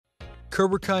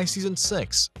Cobra Kai Season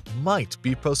 6 might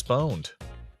be postponed.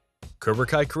 Cobra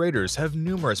Kai creators have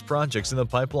numerous projects in the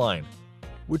pipeline,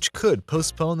 which could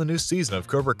postpone the new season of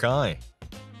Cobra Kai.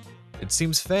 It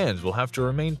seems fans will have to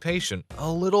remain patient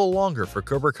a little longer for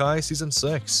Cobra Kai Season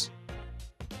 6.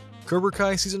 Cobra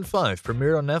Kai Season 5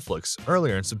 premiered on Netflix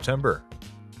earlier in September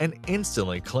and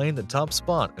instantly claimed the top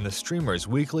spot in the streamer's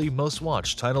weekly most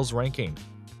watched titles ranking.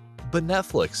 But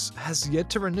Netflix has yet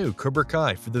to renew Cobra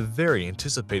Kai for the very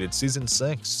anticipated Season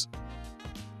 6.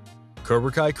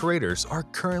 Cobra Kai creators are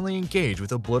currently engaged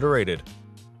with Obliterated,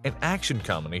 an action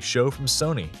comedy show from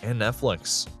Sony and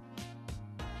Netflix.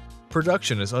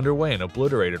 Production is underway in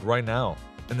Obliterated right now,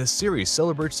 and the series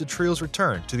celebrates the trio's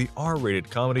return to the R-rated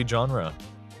comedy genre.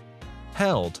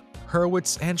 Held,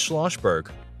 Hurwitz, and Schlossberg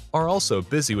are also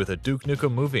busy with a Duke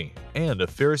Nukem movie and a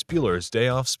Ferris Bueller's Day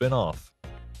Off spin-off.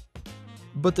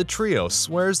 But the trio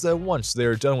swears that once they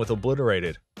are done with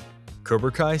Obliterated,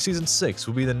 Cobra Kai Season 6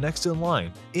 will be the next in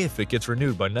line if it gets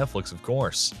renewed by Netflix, of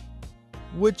course.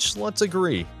 Which, let's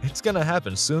agree, it's gonna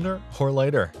happen sooner or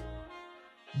later.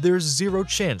 There's zero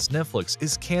chance Netflix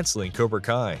is canceling Cobra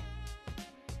Kai.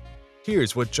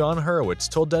 Here's what Jon Hurwitz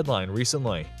told Deadline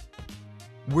recently.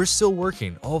 "We're still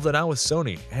working all of that out with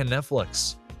Sony and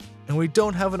Netflix, and we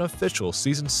don't have an official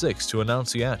Season 6 to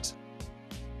announce yet.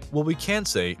 What we can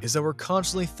say is that we're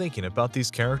constantly thinking about these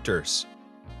characters.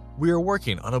 We are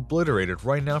working on Obliterated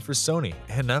right now for Sony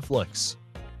and Netflix.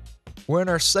 We're in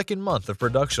our second month of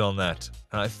production on that,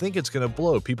 and I think it's going to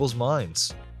blow people's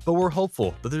minds. But we're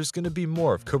hopeful that there's going to be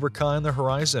more of Cobra Kai on the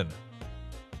horizon.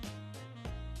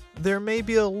 There may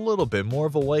be a little bit more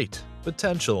of a wait,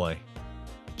 potentially,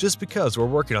 just because we're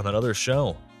working on that other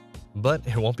show. But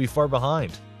it won't be far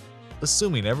behind,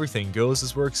 assuming everything goes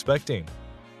as we're expecting."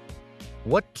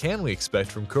 What can we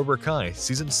expect from Cobra Kai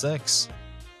Season 6?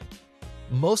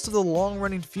 Most of the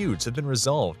long-running feuds have been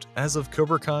resolved as of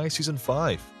Cobra Kai Season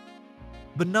 5.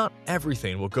 But not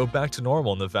everything will go back to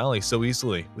normal in the Valley so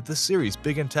easily, with the series'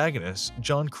 big antagonist,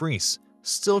 John Kreese,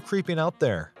 still creeping out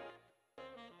there.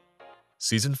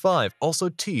 Season 5 also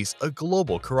teased a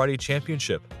global karate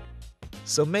championship,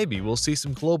 so maybe we'll see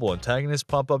some global antagonists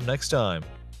pop up next time.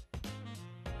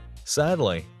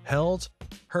 Sadly, Held,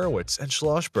 Hurwitz, and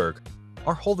Schlossberg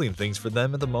are holding things for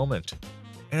them at the moment,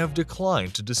 and have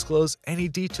declined to disclose any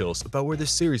details about where the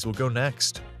series will go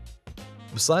next.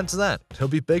 Besides that, it'll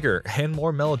be bigger and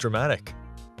more melodramatic.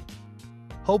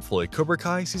 Hopefully, Cobra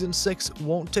Kai Season 6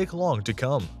 won't take long to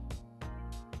come.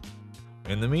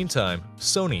 In the meantime,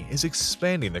 Sony is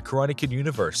expanding the Karate Kid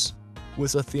universe,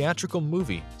 with a theatrical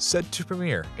movie set to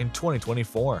premiere in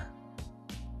 2024.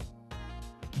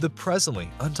 The presently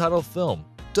untitled film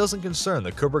doesn't concern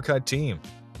the Cobra Kai team,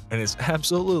 and is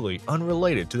absolutely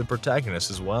unrelated to the protagonist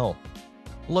as well.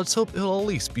 Let's hope it'll at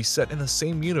least be set in the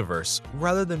same universe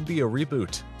rather than be a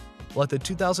reboot, like the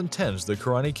 2010's The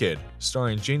Karate Kid,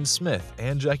 starring Gene Smith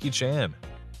and Jackie Chan.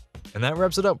 And that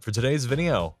wraps it up for today's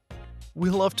video. We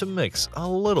love to mix a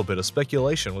little bit of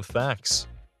speculation with facts.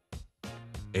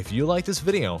 If you like this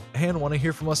video and want to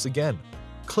hear from us again,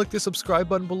 click the subscribe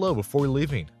button below before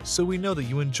leaving so we know that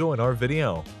you enjoyed our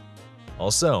video.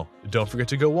 Also, don't forget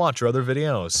to go watch our other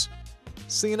videos.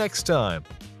 See you next time!